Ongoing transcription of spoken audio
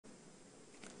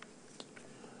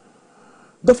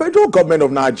The federal government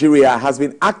of Nigeria has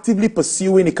been actively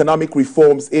pursuing economic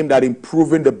reforms aimed at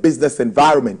improving the business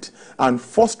environment and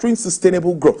fostering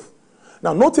sustainable growth.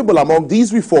 Now, notable among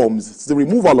these reforms is the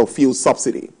removal of fuel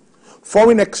subsidy,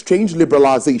 foreign exchange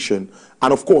liberalization,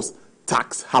 and of course,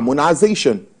 tax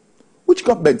harmonization, which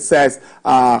government says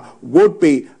would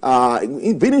be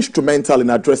been instrumental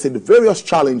in addressing the various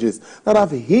challenges that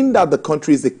have hindered the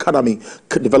country's economic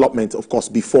development, of course,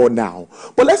 before now.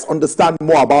 But let's understand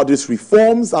more about these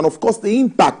reforms and, of course, the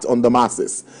impact on the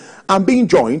masses. I'm being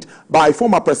joined by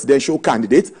former presidential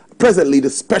candidate, presently the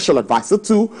special advisor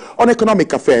on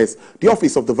economic affairs, the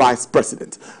office of the vice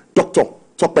president, Dr.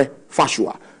 Tope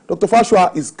Fasua. Dr.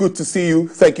 Fasua, it's good to see you.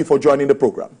 Thank you for joining the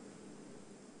program.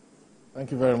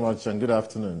 Thank you very much, and good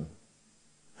afternoon.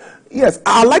 Yes,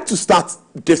 I'd like to start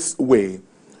this way.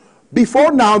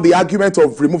 Before now, the argument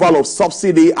of removal of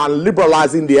subsidy and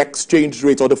liberalizing the exchange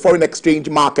rate or the foreign exchange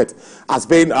market has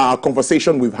been a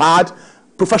conversation we've had.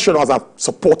 Professionals have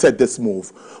supported this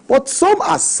move. But some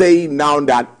are saying now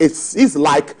that it's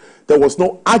like there was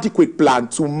no adequate plan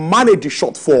to manage the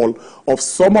shortfall of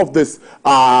some of this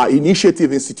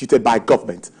initiative instituted by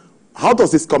government. How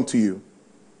does this come to you?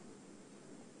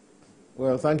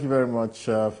 Well, thank you very much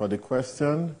for the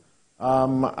question.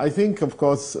 I think, of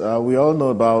course, we all know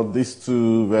about these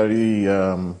two very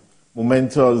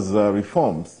momentous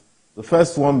reforms. The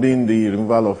first one being the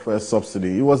removal of fuel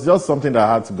subsidy. It was just something that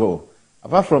had to go.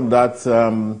 Apart from that,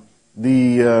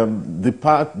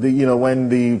 when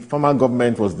the former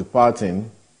government was departing,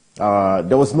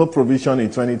 there was no provision in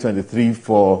 2023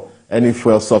 for any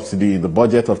fuel subsidy in the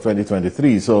budget of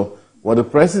 2023. So what the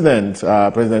President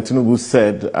Tinubu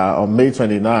said on May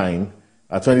 29,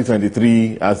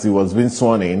 2023, as he was being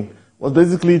sworn in, was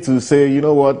basically to say, you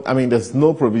know what, I mean, there's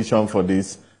no provision for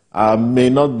this, may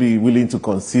not be willing to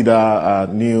consider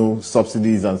new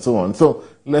subsidies and so on. So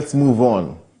let's move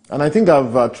on. And I think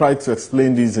I've tried to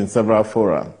explain this in several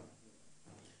fora.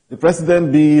 The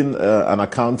President being an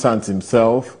accountant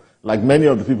himself, like many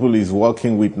of the people he's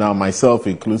working with now, myself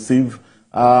inclusive,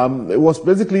 it was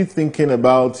basically thinking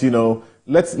about,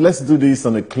 let's do this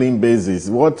on a clean basis.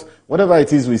 Whatever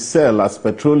it is we sell as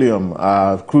petroleum,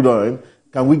 crude oil,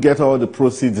 can we get all the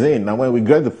proceeds in? And when we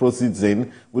get the proceeds in,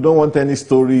 we don't want any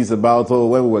stories about, oh,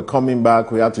 when we were coming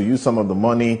back, we had to use some of the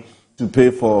money to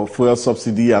pay for fuel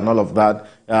subsidy and all of that,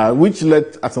 which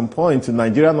led at some point to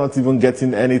Nigeria not even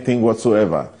getting anything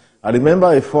whatsoever. I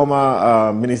remember a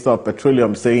former Minister of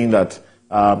Petroleum saying that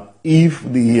if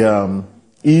the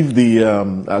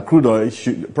crude oil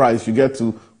price should get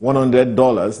to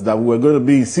 $100, that we're going to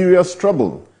be in serious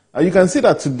trouble. You can see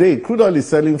that today, crude oil is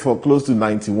selling for close to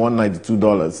 $91,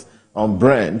 $92 on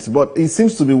Brent, but it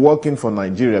seems to be working for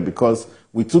Nigeria because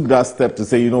we took that step to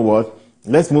say, you know what,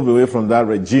 let's move away from that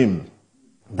regime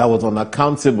that was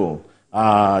unaccountable,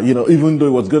 even though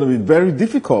it was going to be very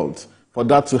difficult for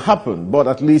that to happen, but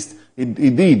at least it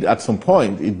did at some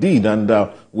point. It did, and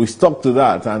we stuck to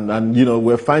that. And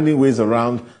we're finding ways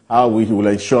around how we will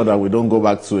ensure that we don't go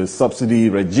back to a subsidy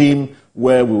regime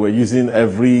where we were using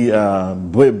every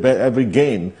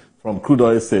gain from crude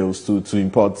oil sales to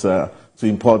import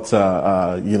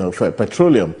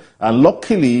petroleum. And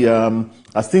luckily,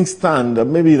 as things stand,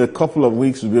 maybe in a couple of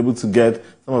weeks we'll be able to get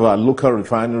some of our local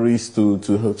refineries to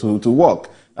work.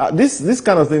 This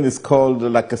kind of thing is called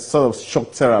like a sort of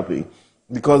shock therapy,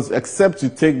 because except you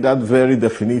take that very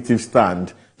definitive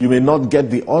stand, you may not get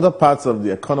the other parts of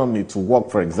the economy to work.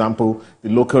 For example, the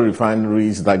local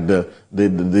refineries, like the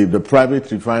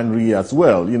private refinery as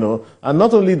well, And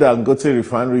not only the Dangote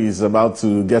refinery is about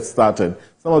to get started,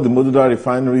 some of the modular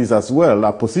refineries as well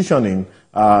are positioning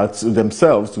to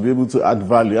themselves to be able to add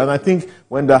value. And I think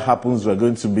when that happens, we're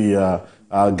going to be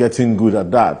getting good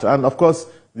at that. And of course,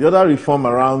 the other reform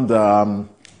around, the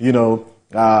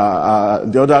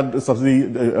other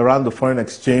subsidy around the foreign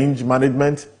exchange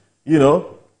management,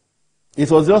 it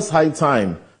was just high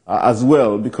time as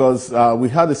well, because we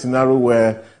had a scenario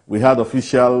where we had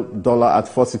official dollar at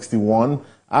 461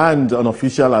 and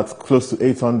unofficial at close to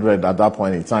 800 at that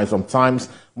point in time, sometimes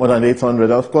more than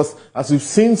 800. Of course, as we've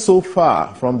seen so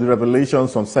far from the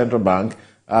revelations from Central Bank,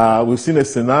 we've seen a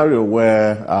scenario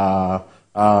where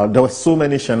there were so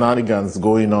many shenanigans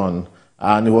going on,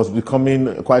 and it was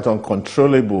becoming quite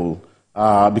uncontrollable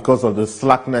because of the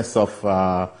slackness of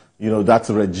that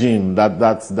regime,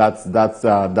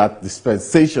 that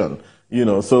dispensation.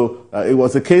 So it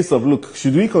was a case of, look,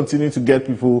 should we continue to get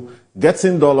people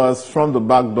getting dollars from the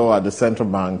back door at the central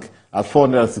bank at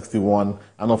 461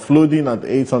 and offloading at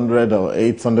 800 or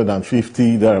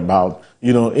 850 thereabout,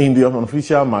 in the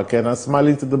unofficial market and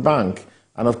smiling to the bank?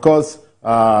 And of course,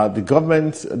 the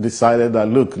government decided that,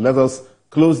 look, let us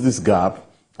close this gap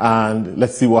and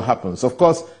let's see what happens. Of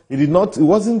course, it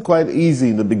wasn't quite easy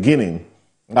in the beginning,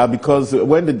 because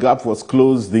when the gap was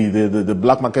closed, the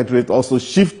black market rate also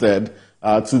shifted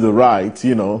to the right,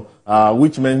 you know,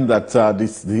 which meant that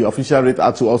the official rate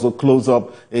had to also close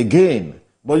up again.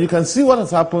 But you can see what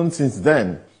has happened since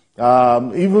then.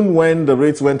 Even when the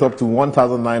rates went up to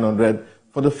 1,900,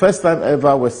 for the first time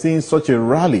ever, we're seeing such a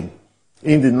rally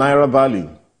in the Naira Valley.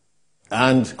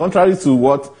 And contrary to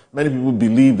what many people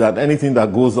believe, that anything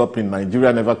that goes up in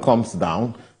Nigeria never comes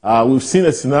down, we've seen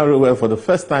a scenario where for the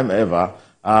first time ever,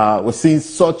 we're seeing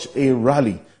such a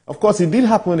rally. Of course, it did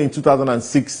happen in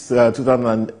 2006,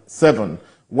 2007,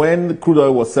 when crude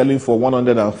oil was selling for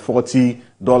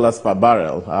 $140 per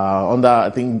barrel, under, I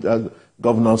think,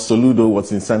 Governor Soludo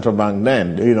was in central bank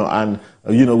then, you know, and,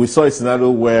 you know, we saw a scenario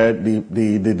where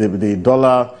the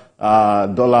dollar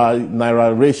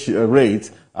Naira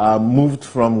rate moved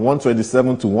from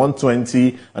 127 to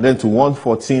 120 and then to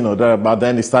 114 or thereabout.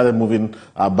 Then it started moving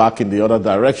back in the other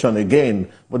direction again.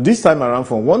 But this time around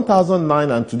from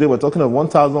 1,009 and today we're talking of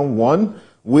 1,001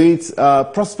 with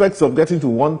prospects of getting to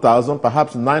 1,000,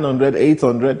 perhaps 900,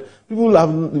 800. People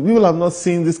have not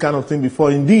seen this kind of thing before.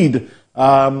 Indeed, you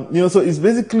know, so it's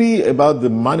basically about the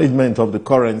management of the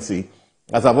currency.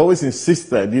 As I've always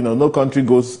insisted, you know, no country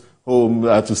goes home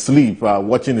to sleep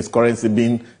watching its currency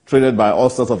being traded by all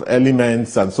sorts of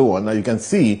elements and so on. Now you can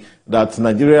see that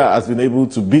Nigeria has been able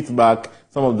to beat back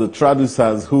some of the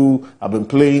traducers who have been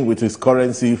playing with his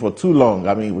currency for too long.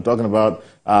 I mean, we're talking about,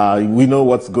 we know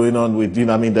what's going on with, you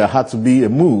know, I mean, there had to be a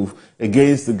move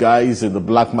against the guys in the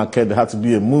black market. There had to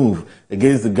be a move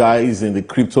against the guys in the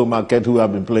crypto market who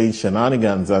have been playing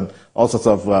shenanigans and all sorts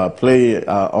of play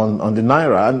on the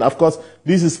Naira. And of course,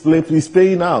 this is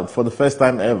paying out for the first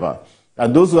time ever.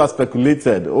 And those who have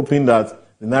speculated, hoping that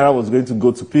the Naira was going to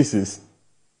go to pieces,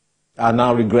 are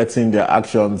now regretting their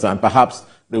actions, and perhaps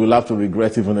they will have to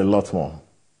regret even a lot more.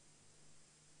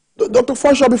 Dr.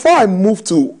 Fasua, before I move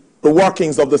to the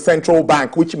workings of the central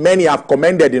bank, which many have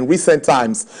commended in recent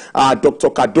times, Dr.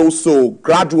 Cardoso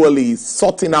gradually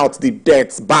sorting out the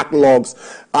debts, backlogs,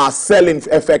 selling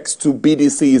FX to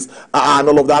BDCs, and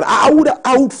all of that.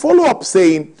 I would follow up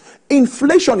saying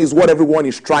inflation is what everyone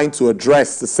is trying to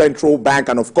address, the central bank,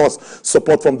 and of course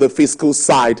support from the fiscal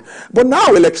side. But now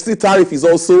electricity tariff is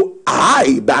also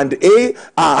high, band A,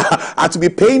 are to be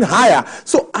paying higher.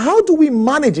 So how do we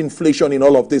manage inflation in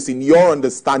all of this, in your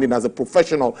understanding as a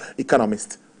professional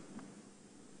economist?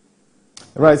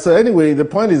 Right, so anyway, the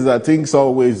point is that things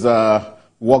always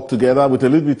work together. With a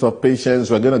little bit of patience,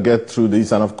 we're going to get through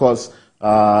this. And of course,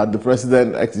 the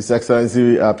President, His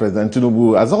Excellency President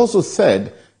Tinubu, has also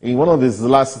said in one of his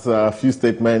last few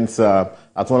statements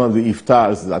at one of the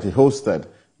iftars that he hosted,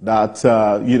 that,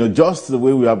 you know, just the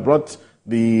way we have brought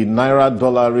the Naira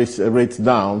dollar rate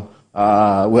down,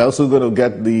 we're also going to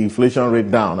get the inflation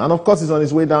rate down. And of course, it's on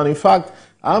its way down. In fact,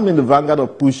 I'm in the vanguard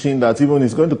of pushing that even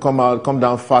it's going to come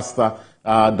down faster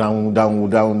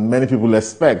than many people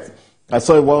expect. I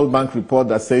saw a World Bank report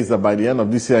that says that by the end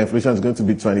of this year, inflation is going to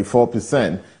be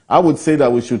 24%. I would say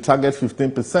that we should target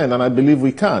 15%, and I believe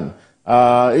we can.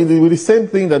 With the same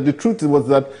thing, that the truth was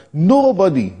that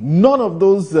none of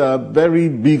those very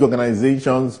big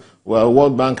organizations, well,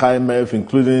 World Bank, IMF,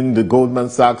 including the Goldman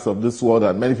Sachs of this world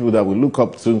and many people that we look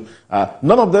up to,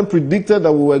 none of them predicted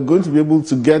that we were going to be able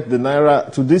to get the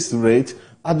Naira to this rate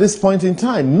at this point in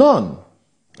time. None.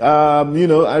 You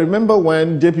know, I remember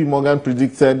when JP Morgan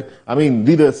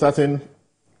did a certain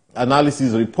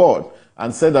analysis report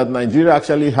and said that Nigeria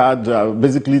actually had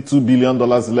basically $2 billion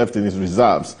left in its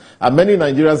reserves. And many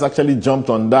Nigerians actually jumped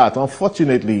on that.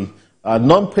 Unfortunately,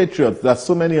 non-patriots, there's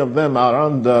so many of them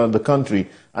around the country,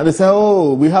 and they say,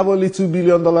 oh, we have only $2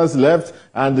 billion left,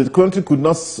 and the country could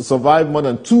not survive more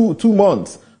than two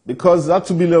months, because that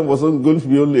 $2 billion was going to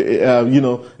be only, you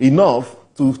know, enough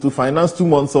to finance 2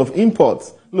 months of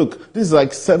imports. Look, this is like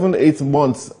 7-8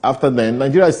 months after then.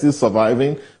 Nigeria is still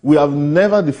surviving. We have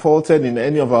never defaulted in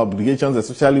any of our obligations,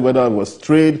 especially whether it was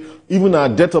trade, even our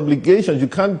debt obligations. You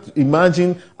can't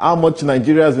imagine how much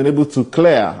Nigeria has been able to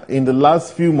clear in the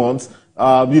last few months,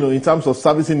 you know, in terms of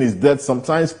servicing its debts,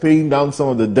 sometimes paying down some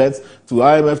of the debts to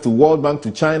IMF, to World Bank,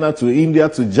 to China, to India,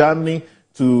 to Germany,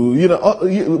 to, you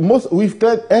know, we've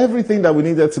cleared everything that we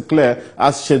needed to clear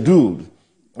as scheduled.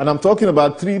 And I'm talking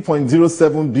about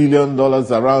 $3.07 billion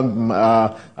around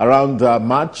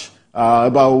March,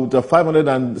 about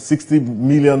 $560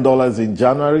 million in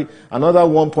January. Another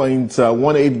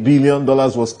 $1.18 billion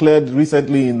was cleared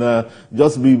recently in by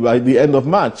the end of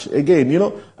March. Again, you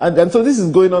know, and so this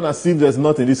is going on as if there's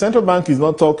nothing. The central bank is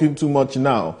not talking too much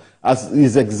now.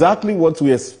 is exactly what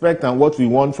we expect and what we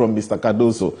want from Mr.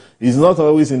 Cardoso. He's not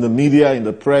always in the media, in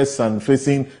the press, and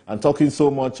facing and talking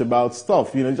so much about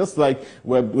stuff. You know, just like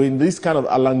we're in this kind of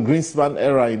Alan Greenspan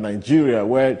era in Nigeria,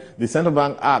 where the central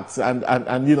bank acts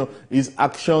and you know, his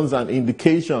actions and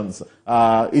indications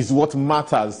is what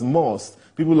matters most.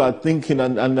 People are thinking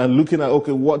and looking at,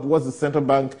 okay, what's the central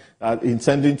bank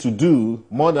intending to do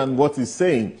more than what he's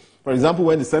saying. For example,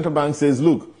 when the central bank says,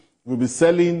 look, we'll be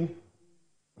selling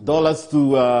dollars to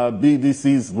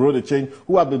BDCs, bureau de change,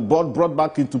 who have been brought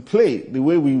back into play, the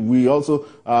way we also,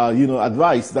 you know,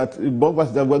 advise that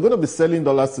we're going to be selling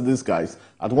dollars to these guys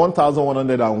at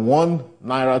 1,101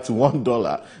 Naira to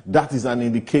 $1. That is an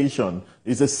indication.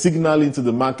 It's a signal into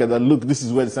the market that, look, this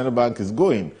is where the central bank is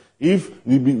going. If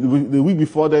the week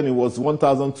before then it was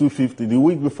 1,250, the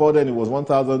week before then it was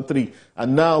 1,003,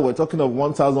 and now we're talking of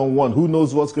 1,001, who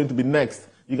knows what's going to be next?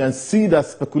 You can see that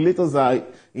speculators are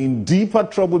in deeper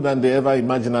trouble than they ever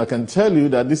imagined. I can tell you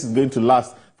that this is going to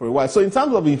last for a while. So in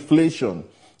terms of inflation,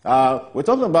 we're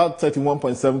talking about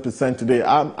 31.7% today.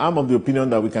 I'm of the opinion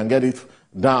that we can get it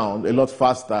down a lot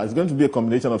faster. It's going to be a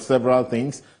combination of several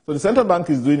things. So the central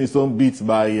bank is doing its own bit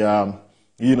by,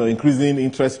 you know, increasing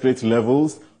interest rate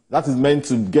levels. That is meant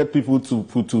to get people to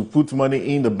put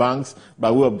money in the banks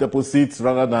by way of deposits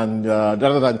rather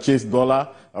than chase dollar,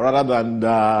 rather than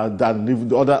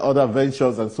other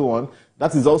ventures and so on.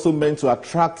 That is also meant to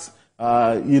attract,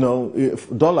 you know,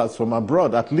 dollars from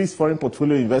abroad. At least foreign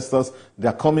portfolio investors, they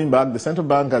are coming back. The central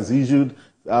bank has issued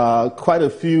quite a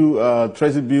few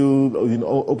treasury bill, you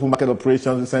know, open market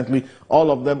operations recently.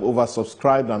 All of them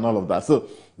oversubscribed and all of that. So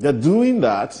they're doing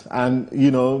that, and you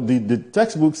know, the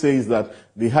textbook says that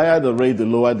the higher the rate, the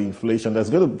lower the inflation. There's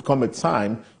going to come a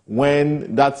time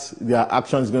when their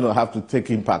action is going to have to take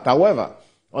impact. However,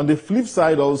 on the flip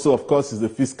side also, of course, is the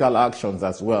fiscal actions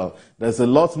as well. There's a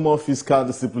lot more fiscal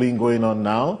discipline going on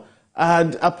now.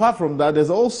 And apart from that,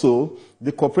 there's also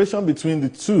the cooperation between the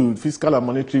two, fiscal and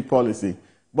monetary policy.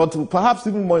 But perhaps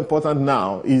even more important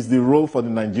now is the role for the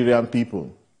Nigerian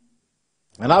people.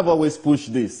 And I've always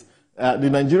pushed this. The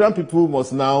Nigerian people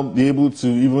must now be able to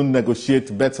even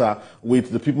negotiate better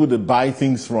with the people they buy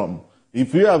things from.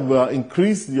 If you have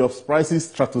increased your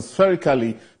prices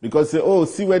stratospherically because say, oh,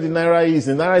 see where the Naira is.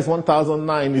 The Naira is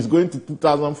 1,009, it's going to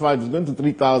 2,005, it's going to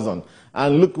 3,000.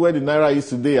 And look where the Naira is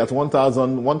today at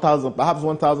 1,000, perhaps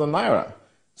 1,000 Naira.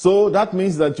 So that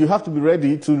means that you have to be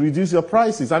ready to reduce your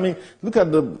prices. I mean, look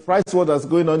at the price war that's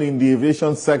going on in the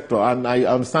aviation sector. And I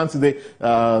understand today,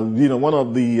 you know, one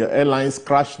of the airlines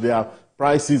crashed their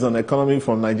prices on economy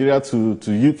from Nigeria to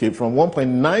UK from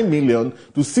 1.9 million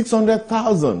to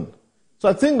 600,000. So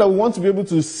I think that we want to be able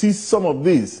to see some of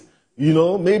this, you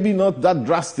know, maybe not that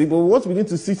drastic, but we want to begin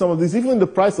to see some of this, even the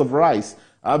price of rice.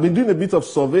 I've been doing a bit of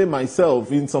survey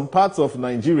myself in some parts of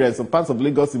Nigeria, in some parts of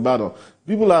Lagos, Ibadan.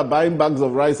 People are buying bags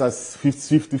of rice at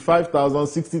 55,000,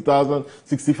 60,000,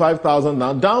 65,000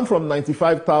 now, down from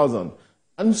 95,000.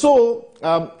 And so,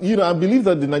 you know, I believe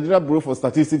that the Nigeria Bureau for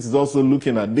Statistics is also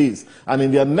looking at this. And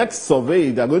in their next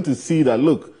survey, they're going to see that,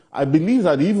 look, I believe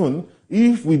that even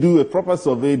if we do a proper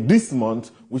survey this month,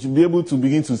 we should be able to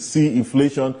begin to see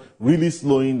inflation really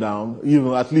slowing down, you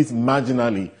know, at least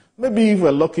marginally. Maybe if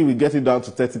we're lucky, we get it down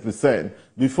to 30%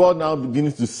 before now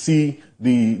beginning to see the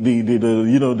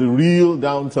you know, the real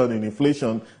downturn in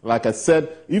inflation. Like I said,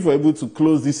 if we're able to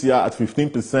close this year at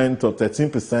 15% or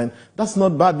 13%, that's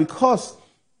not bad because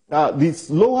the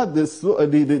lower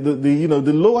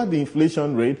the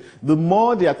inflation rate, the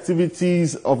more the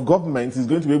activities of government is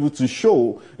going to be able to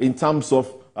show in terms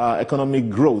of economic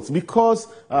growth, because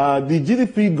the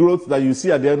GDP growth that you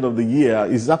see at the end of the year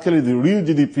is actually the real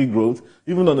GDP growth,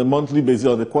 even on a monthly basis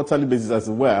or the quarterly basis as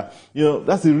well. You know,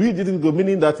 that's the real GDP growth,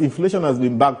 meaning that inflation has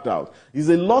been backed out. It's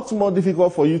a lot more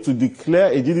difficult for you to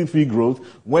declare a GDP growth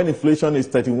when inflation is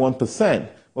 31%.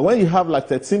 But when you have like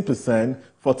 13%,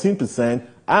 14%,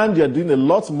 and you're doing a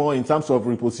lot more in terms of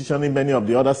repositioning many of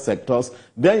the other sectors,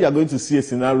 then you're going to see a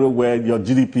scenario where your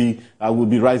GDP will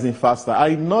be rising faster.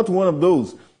 I'm not one of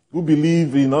those who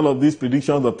believe in all of these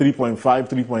predictions of 3.5,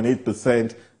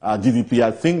 3.8% GDP.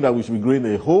 I think that we should be growing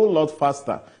a whole lot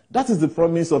faster. That is the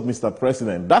promise of Mr.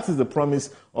 President. That is the promise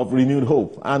of renewed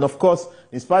hope. And of course,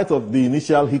 in spite of the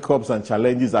initial hiccups and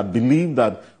challenges, I believe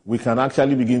that we can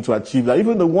actually begin to achieve that.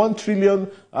 Even the $1 trillion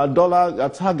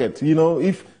target, you know,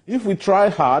 if we try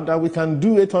hard and we can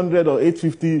do $800 or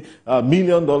 $850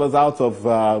 million out of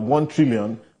 $1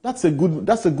 trillion, that's a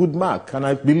good mark. And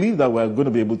I believe that we're going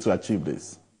to be able to achieve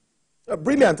this.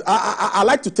 Brilliant. I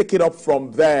like to take it up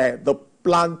from there. The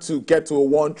plan to get to a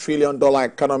 $1 trillion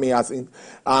economy as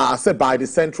said by the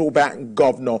central bank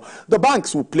governor. The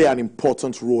banks will play an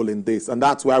important role in this, and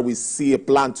that's why we see a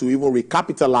plan to even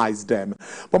recapitalize them.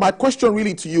 But my question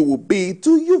really to you will be,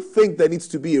 do you think there needs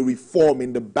to be a reform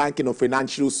in the banking or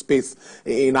financial space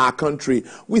in our country?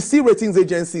 We see ratings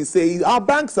agencies say our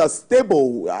banks are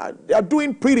stable, they are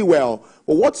doing pretty well.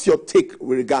 But what's your take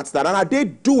with regards to that? And are they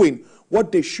doing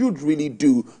what they should really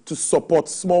do to support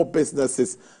small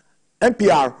businesses?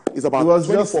 NPR is about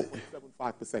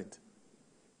 24.75%.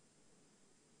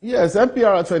 Yes,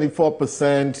 NPR at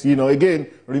 24%. You know, again,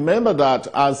 remember that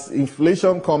as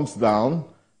inflation comes down,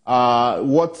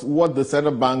 what the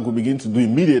central bank will begin to do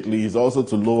immediately is also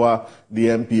to lower the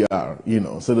NPR. You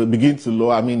know, so they begin to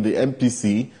lower. I mean, the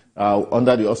MPC.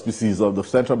 Under the auspices of the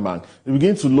central bank, they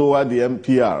begin to lower the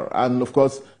MPR. And of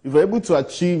course, if we're able to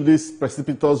achieve this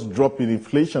precipitous drop in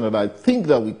inflation, and I think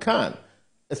that we can,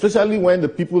 especially when the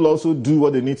people also do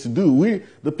what they need to do.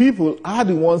 The people are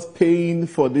the ones paying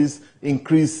for this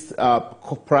increased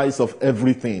price of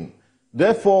everything.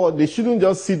 Therefore, they shouldn't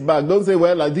just sit back. Don't say,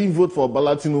 well, I didn't vote for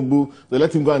Bala Tinubu, so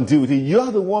let him go and deal with it.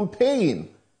 You're the one paying.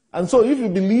 And so if you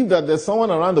believe that there's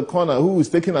someone around the corner who is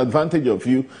taking advantage of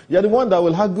you, you're the one that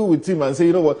will argue with him and say,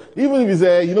 you know what, even if you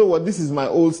say, you know what, this is my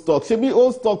old stock. Maybe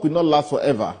old stock will not last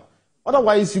forever.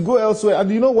 Otherwise, you go elsewhere.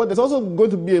 And you know what, there's also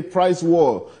going to be a price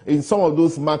war in some of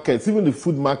those markets, even the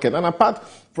food market. And apart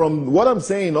from what I'm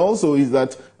saying also is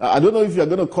that, I don't know if you're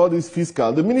going to call this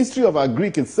fiscal, the Ministry of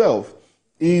Agric itself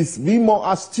is being more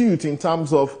astute in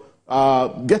terms of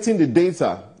getting the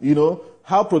data, you know,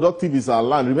 how productive is our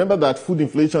land? Remember that food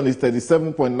inflation is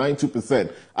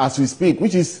 37.92% as we speak,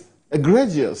 which is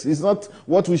egregious. It's not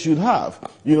what we should have.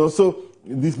 You know, so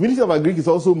this Ministry of Agric is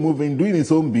also moving, doing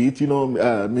its own bit, you know,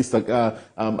 Mr.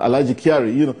 Alhaji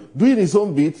Kyari, you know, doing its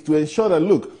own bit to ensure that,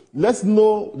 look, let's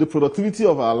know the productivity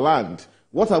of our land.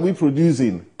 What are we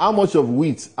producing? How much of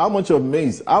wheat? How much of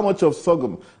maize? How much of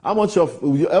sorghum? How much of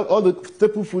all the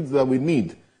staple foods that we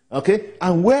need? Okay,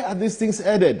 and where are these things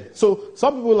headed? So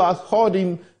some people are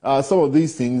hoarding some of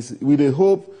these things with a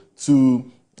hope to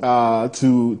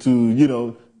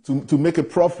make a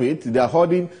profit. They are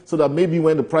hoarding so that maybe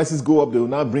when the prices go up, they will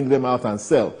now bring them out and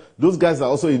sell. Those guys are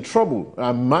also in trouble.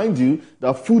 And mind you,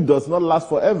 that food does not last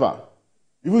forever.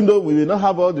 Even though we will not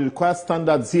have all the required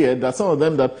standards here, there are some of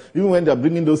them that even when they are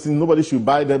bringing those things, nobody should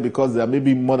buy them because they are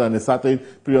maybe more than a certain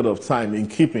period of time in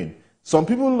keeping. Some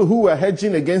people who were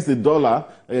hedging against the dollar,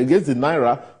 against the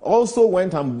Naira, also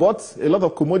went and bought a lot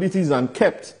of commodities and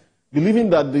kept, believing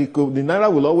that the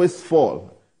Naira will always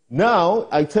fall. Now,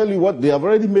 I tell you what, they have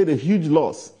already made a huge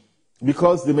loss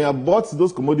because they may have bought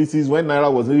those commodities when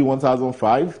Naira was maybe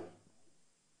 1,005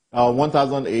 or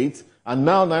 1,008, and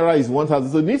now Naira is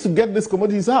 1,000. So they need to get these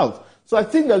commodities out. So I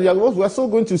think that we are still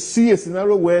going to see a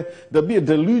scenario where there'll be a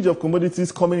deluge of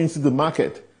commodities coming into the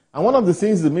market. And one of the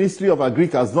things the Ministry of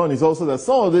Agric has done is also that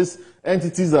some of these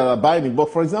entities that are buying in bulk,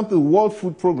 for example, the World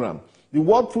Food Program. The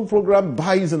World Food Program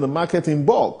buys in the market in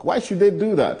bulk. Why should they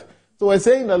do that? So we're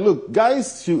saying that, look,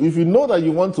 guys, if you know that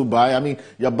you want to buy, I mean,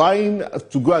 you're buying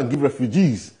to go and give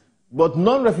refugees, but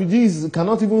non-refugees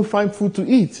cannot even find food to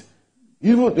eat.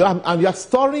 And you're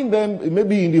storing them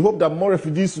maybe in the hope that more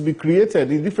refugees will be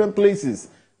created in different places.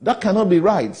 That cannot be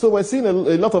right. So we're seeing a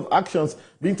lot of actions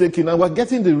being taken, and we're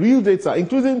getting the real data,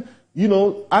 including, you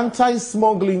know,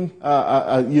 anti-smuggling,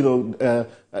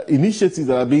 initiatives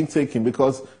that are being taken,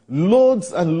 because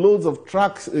loads and loads of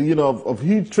trucks, you know, of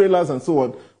huge trailers and so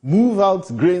on, move out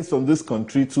grains from this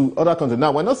country to other countries.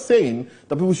 Now, we're not saying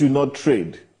that people should not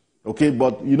trade, okay?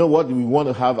 But you know what? We want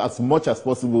to have as much as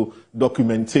possible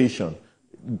documentation.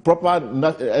 Proper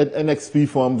NXP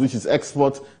forms, which is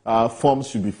export forms,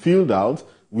 should be filled out.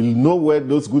 We'll know where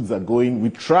those goods are going. We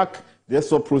track the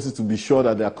export process to be sure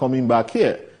that they are coming back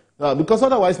here. Because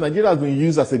otherwise, Nigeria has been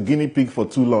used as a guinea pig for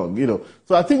too long, you know.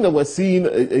 So I think that we're seeing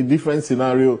a different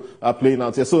scenario playing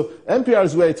out here. So NPR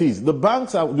is where it is. The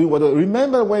banks are doing what.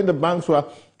 Remember when the banks were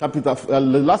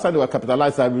the last time they were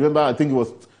capitalized, I remember, I think it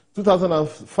was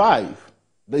 2005.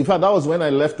 In fact, that was when I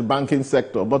left the banking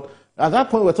sector. But at that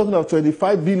point, we're talking of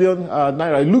 25 billion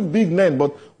naira. It looked big then,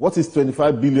 but what is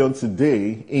 25 billion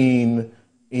today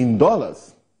in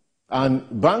dollars? And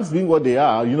banks being what they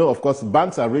are, you know, of course,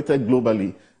 banks are rated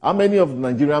globally. How many of the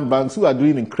Nigerian banks who are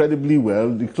doing incredibly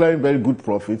well, declaring very good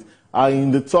profits, are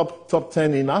in the top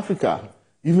 10 in Africa?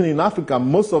 Even in Africa,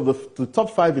 most of the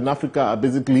top 5 in Africa are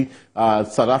basically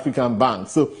South African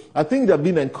banks. So I think they're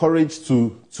being encouraged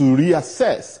to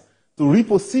reassess, to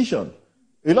reposition.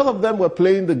 A lot of them were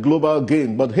playing the global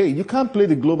game, but hey, you can't play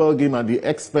the global game at the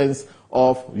expense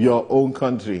of your own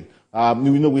country.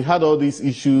 We had all these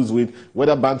issues with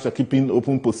whether banks are keeping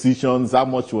open positions, how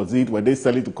much was it, were they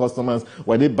selling to customers,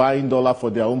 were they buying dollar for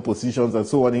their own positions, and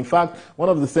so on. In fact, one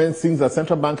of the things that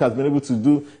central bank has been able to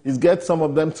do is get some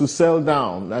of them to sell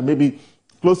down, and maybe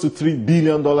close to $3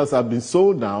 billion have been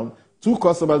sold down to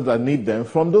customers that need them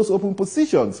from those open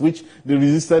positions, which they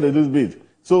resisted a little bit.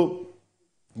 So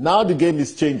now the game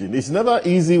is changing. It's never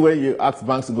easy when you ask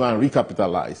banks to go and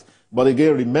recapitalize. But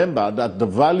again, remember that the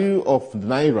value of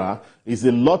Naira is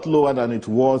a lot lower than it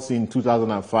was in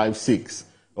 2005-06.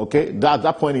 Okay, at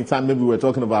that point in time, maybe we were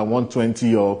talking about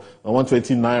 120 or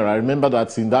 120 Naira. I remember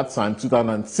that in that time,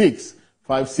 2006,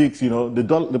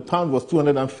 5-6, the pound was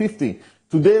 250.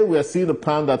 Today, we are seeing the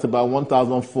pound at about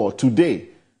 1,004. Today,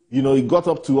 it got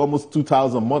up to almost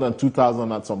 2,000, more than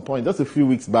 2,000 at some point, just a few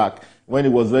weeks back when it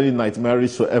was very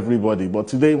nightmarish for everybody. But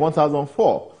today,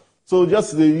 1,004. So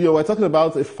just, we're talking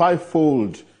about a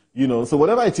fivefold, so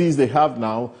whatever it is they have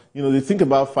now, they think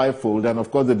about fivefold, and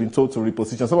of course they've been told to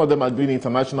reposition. Some of them are doing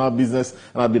international business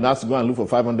and have been asked to go and look for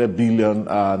 500 billion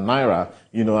Naira,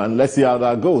 and let's see how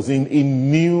that goes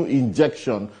in new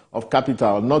injection of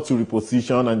capital, not to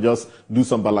reposition and just do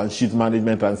some balance sheet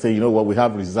management and say, we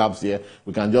have reserves here,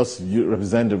 we can just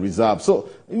represent the reserves. So,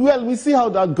 we see how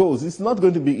that goes. It's not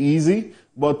going to be easy,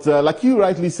 but like you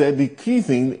rightly said, the key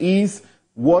thing is,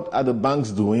 what are the banks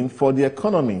doing for the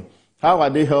economy? How are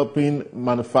they helping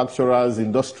manufacturers,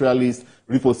 industrialists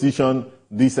reposition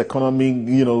this economy,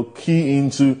 key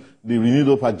into the renewed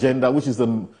hope agenda, which is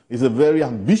a very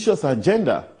ambitious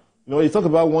agenda. You talk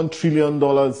about $1 trillion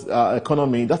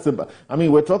economy.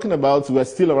 We're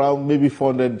still around maybe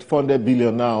 400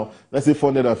 billion now. Let's say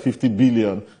 450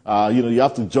 billion. You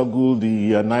have to juggle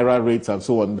the Naira rates and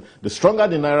so on. The stronger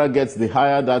the Naira gets, the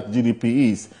higher that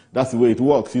GDP is. That's the way it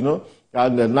works,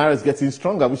 And the Naira is getting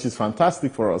stronger, which is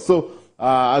fantastic for us. So,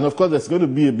 and of course, there's going to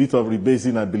be a bit of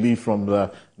rebasing, I believe, from the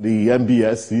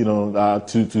MBS,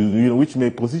 which may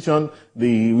position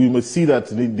we may see that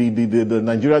the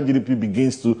Nigerian GDP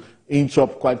begins to inch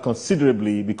up quite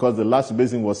considerably, because the last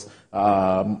rebasing was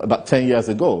about 10 years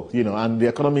ago, and the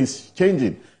economy is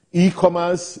changing.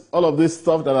 E-commerce, all of this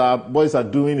stuff that our boys are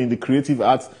doing in the creative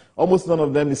arts, almost none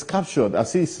of them is captured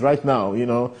as is right now.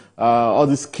 All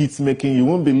these kits making, you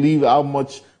won't believe how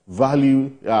much value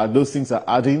those things are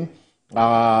adding.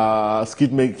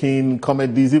 Skit making,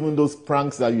 comedies, even those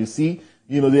pranks that you see,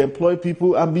 they employ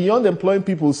people, and beyond employing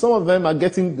people, some of them are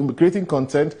creating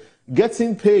content,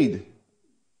 getting paid.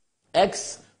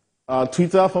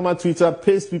 Twitter, former Twitter,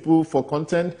 pays people for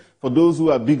content. For those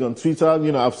who are big on Twitter,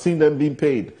 I've seen them being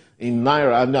paid in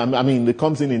Naira. It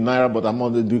comes in Naira, but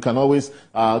you can always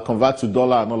convert to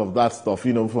dollar and all of that stuff,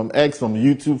 from X, from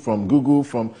YouTube, from Google,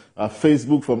 from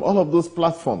Facebook, from all of those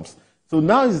platforms. So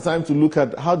now is the time to look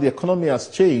at how the economy has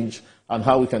changed and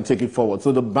how we can take it forward.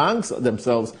 So the banks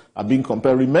themselves are being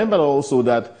compared. Remember also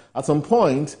that at some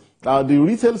point, the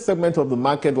retail segment of the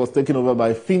market was taken over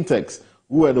by fintechs,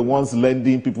 who were the ones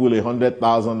lending people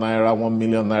 100,000 Naira, 1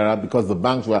 million Naira, because the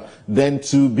banks were then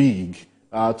too big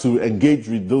to engage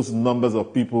with those numbers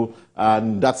of people,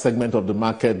 and that segment of the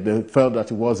market, they felt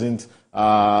that it wasn't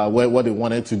what they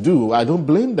wanted to do. I don't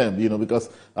blame them, because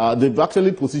they've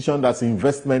actually positioned as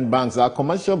investment banks. Our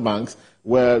commercial banks,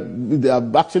 where they are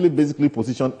actually basically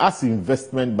positioned as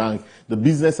investment bank, the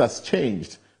business has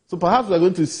changed. So perhaps we're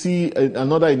going to see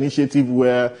another initiative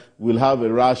where we'll have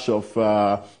a rush of,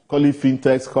 call it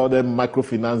fintechs, call them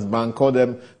microfinance bank, call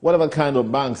them whatever kind of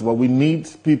banks, but we need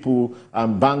people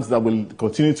and banks that will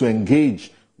continue to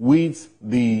engage with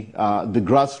the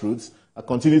grassroots,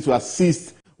 continue to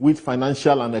assist with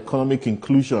financial and economic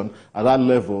inclusion at that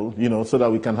level, so that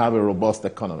we can have a robust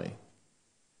economy.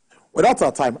 Well, that's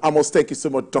our time. I must thank you so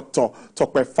much, Dr.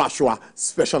 Tope Fasua,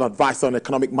 Special Advisor on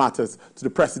Economic Matters to the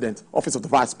President, Office of the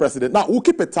Vice President. Now, we'll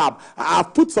keep a tab.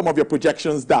 I've put some of your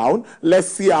projections down. Let's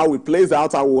see how it plays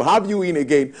out. I will have you in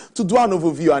again to do an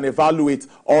overview and evaluate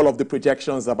all of the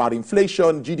projections about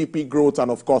inflation, GDP growth, and,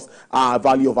 of course,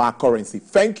 value of our currency.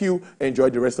 Thank you. Enjoy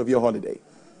the rest of your holiday.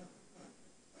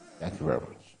 Thank you very much.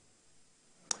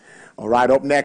 All right, up next.